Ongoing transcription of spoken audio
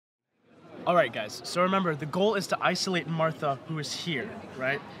All right, guys, so remember, the goal is to isolate Martha, who is here,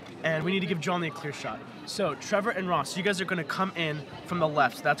 right? And we need to give Johnny a clear shot. So Trevor and Ross, you guys are gonna come in from the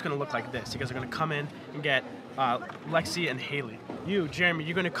left, so that's gonna look like this. You guys are gonna come in and get Lexi and Haley. You, Jeremy,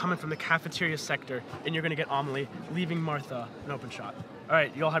 you're gonna come in from the cafeteria sector, and you're gonna get Amelie, leaving Martha an open shot. All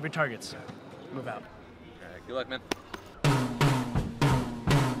right, you all have your targets. Move out. All right, good luck, man.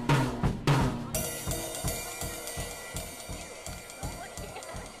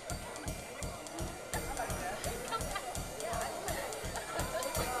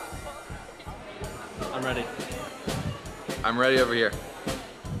 I'm ready. I'm ready over here.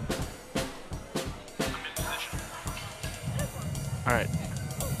 All right,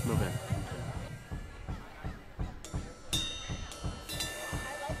 move in.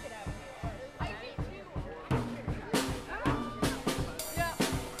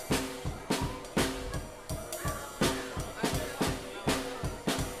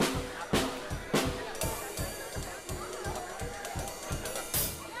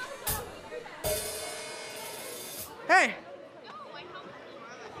 Hey!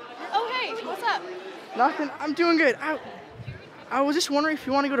 Oh, hey, what's up? Nothing. I'm doing good. I was just wondering if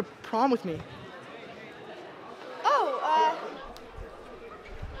you want to go to prom with me. Oh,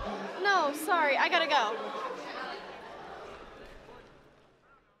 no, sorry, I gotta go.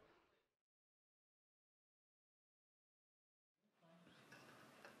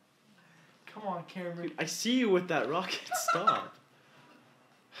 Come on, Cameron. Dude, I see you with that rocket. Stop.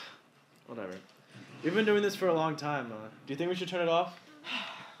 Whatever. We've been doing this for a long time. Do you think we should turn it off?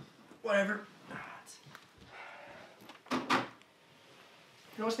 Whatever.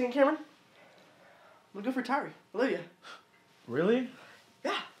 You know what I was thinking, Cameron? We'll go for Tyri. Olivia. Really?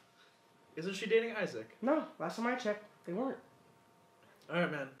 Yeah. Isn't she dating Isaac? No, last time I checked, they weren't. All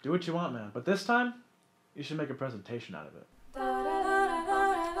right, man. Do what you want, man. But this time, you should make a presentation out of it.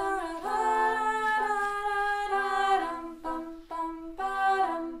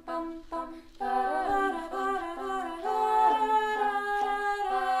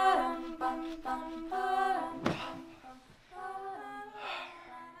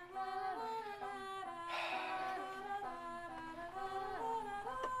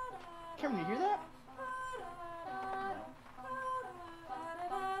 Cameron, you hear that?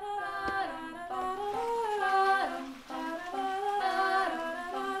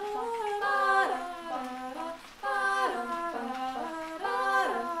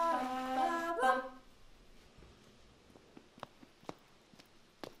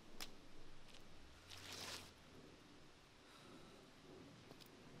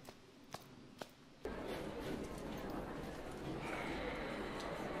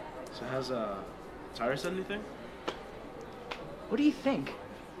 So has Tyra said anything? What do you think?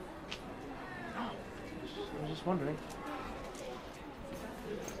 No, I was just wondering.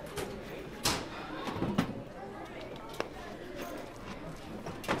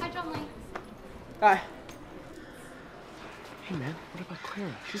 Hi, John Lee. Hi. Hey, man. What about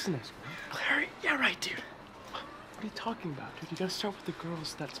Clara? She's the next one. Clary? Yeah, right, dude. What are you talking about, dude? You gotta start with the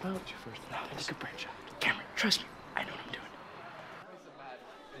girls that smile at you first. No, Take a branch out. Cameron, trust me. I know what I'm doing.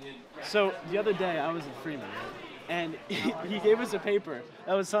 So the other day I was at Freeman, right? And he gave us a paper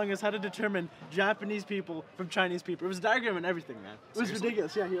that was telling us how to determine Japanese people from Chinese people. It was a diagram and everything, man. It was Seriously?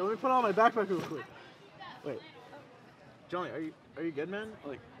 ridiculous. Yeah, here, let me put on my backpack real quick. Wait, John Lee, are you good, man?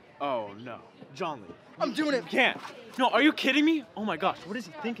 Like, oh no, John Lee. I'm doing it. You can't. No, are you kidding me? Oh my gosh, what is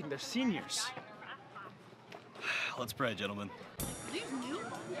he thinking? They're seniors. Let's pray, gentlemen.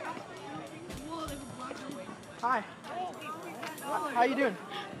 Hi. How you doing?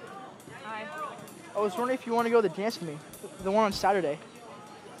 Hi. I was wondering if you want to go to the dance with me. The one on Saturday.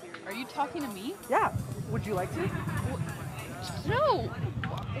 Are you talking to me? Yeah. Would you like to? No.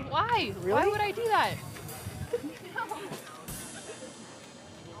 Why? Really? Why would I do that?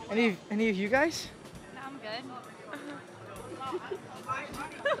 Any of you guys? No, I'm good.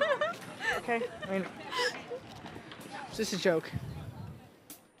 Okay. I mean, it's just a joke.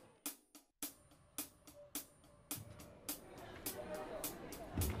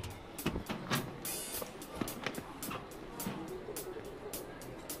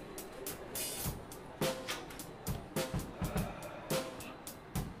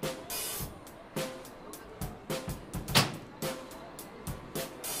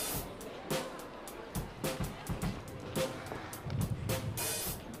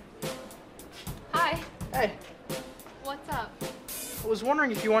 Hi. Hey, What's up? I was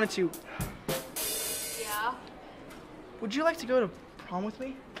wondering if you wanted to. Yeah. Would you like to go to prom with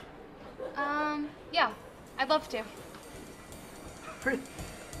me? Yeah. I'd love to.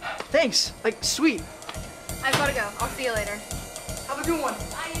 Thanks. Like, sweet. I've gotta go. I'll see you later. Have a good one.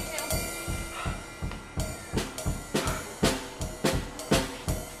 Bye, you too.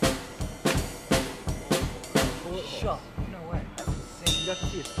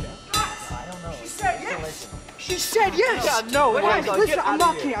 He said yes. Yeah, no, it Guys, was. listen, Get I'm out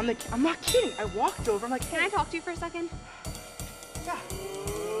not of here. kidding. I'm not kidding. I walked over. I'm like, Can I talk to you for a second? yeah.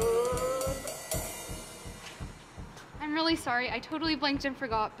 I'm really sorry. I totally blanked and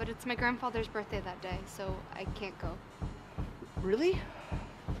forgot, but it's my grandfather's birthday that day, so I can't go. Really?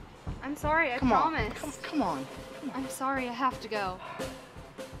 I'm sorry, I Come on. promise. Come on. I'm sorry, I have to go.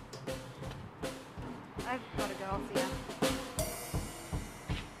 I've gotta go. I'll see ya.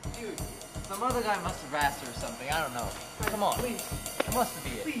 Dude, some other guy must have asked her or something. I don't know. Come on. Please. It must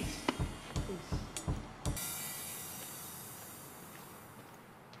be it. Please.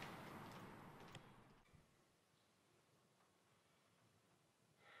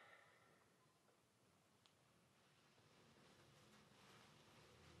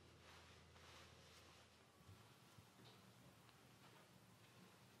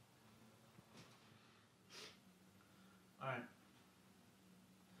 Alright.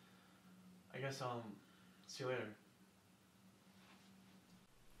 I guess I'll see you later.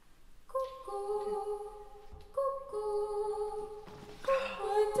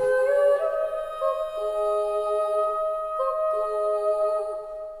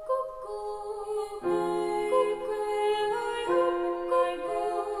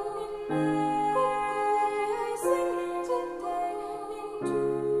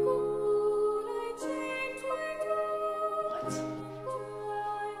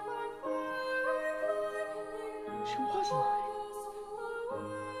 She was lying.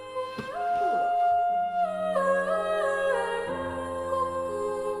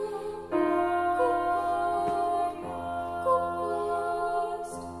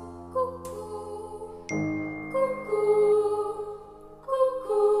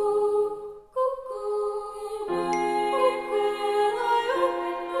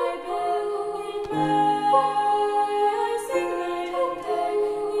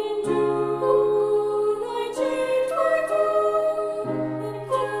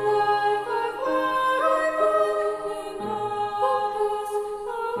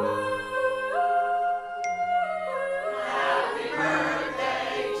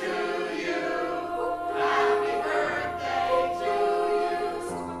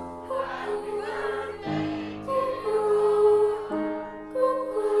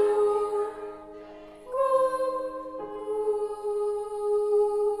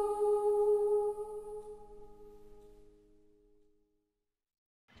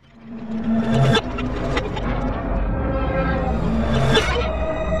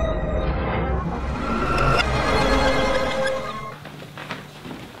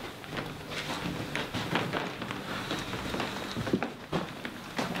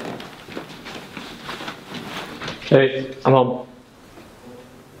 Hey, I'm home.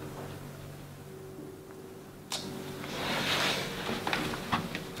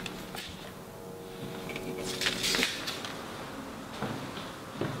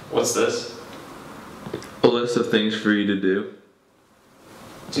 What's this? A list of things for you to do.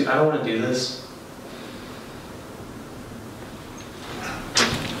 Dude, I don't want to do this.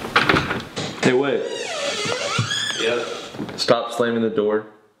 Hey, wait. Yep. Stop slamming the door.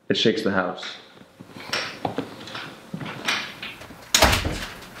 It shakes the house.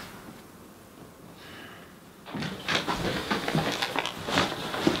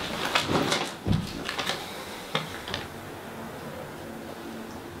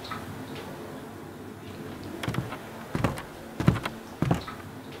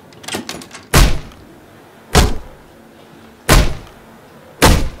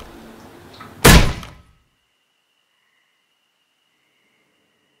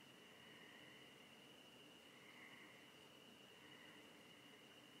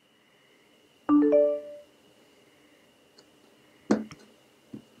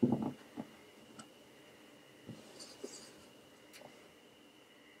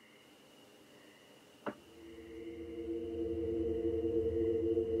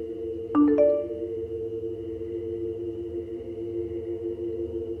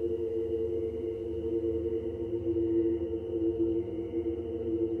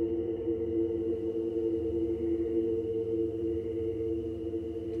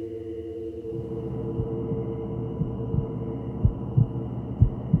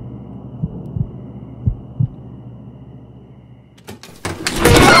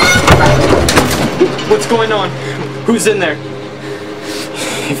 What's going on? Who's in there?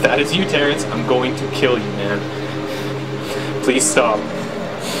 If that is you, Terrence, I'm going to kill you, man. Please stop.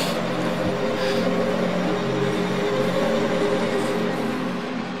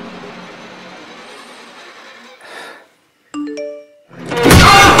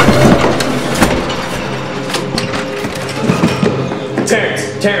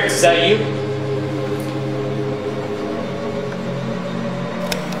 Terrence, is that you?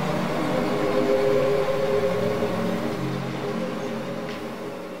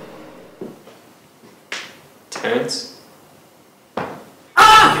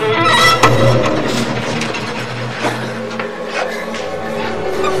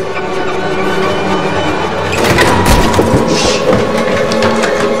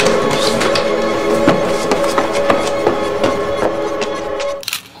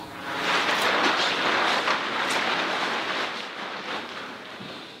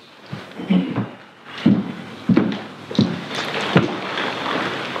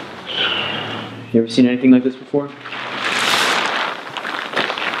 You ever seen anything like this before?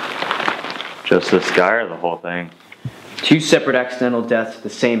 Just this guy or the whole thing? 2 separate accidental deaths at the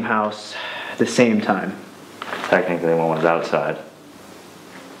same house at the same time. Technically, one was outside.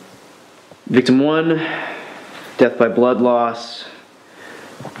 Victim 1, death by blood loss.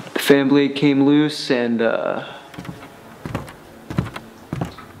 The fan blade came loose and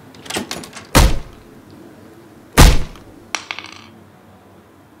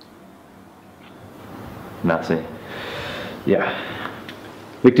Messy. yeah.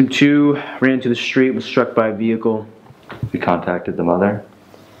 Victim 2 ran into the street, was struck by a vehicle. We contacted the mother.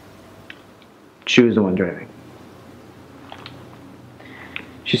 She was the one driving.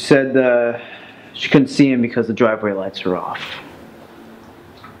 She said she couldn't see him because the driveway lights were off.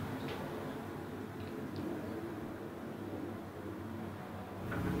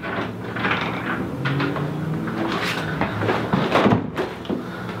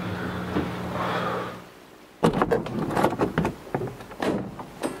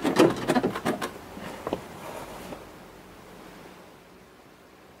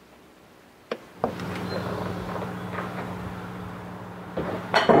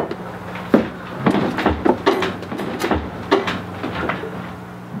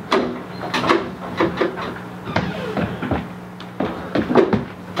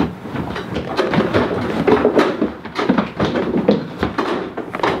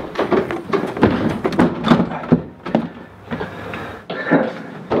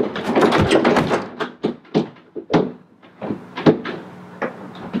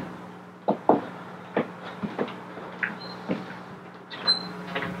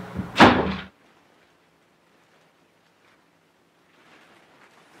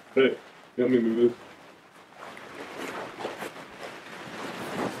 Hey, you want me to move?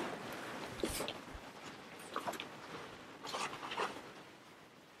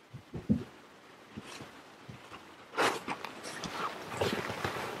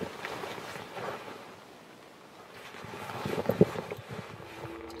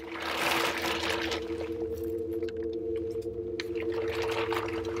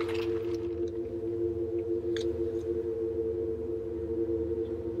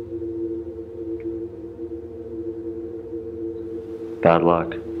 Bad luck.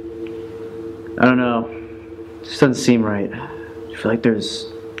 I don't know. It just doesn't seem right. I feel like there's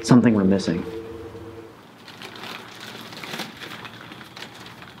something we're missing.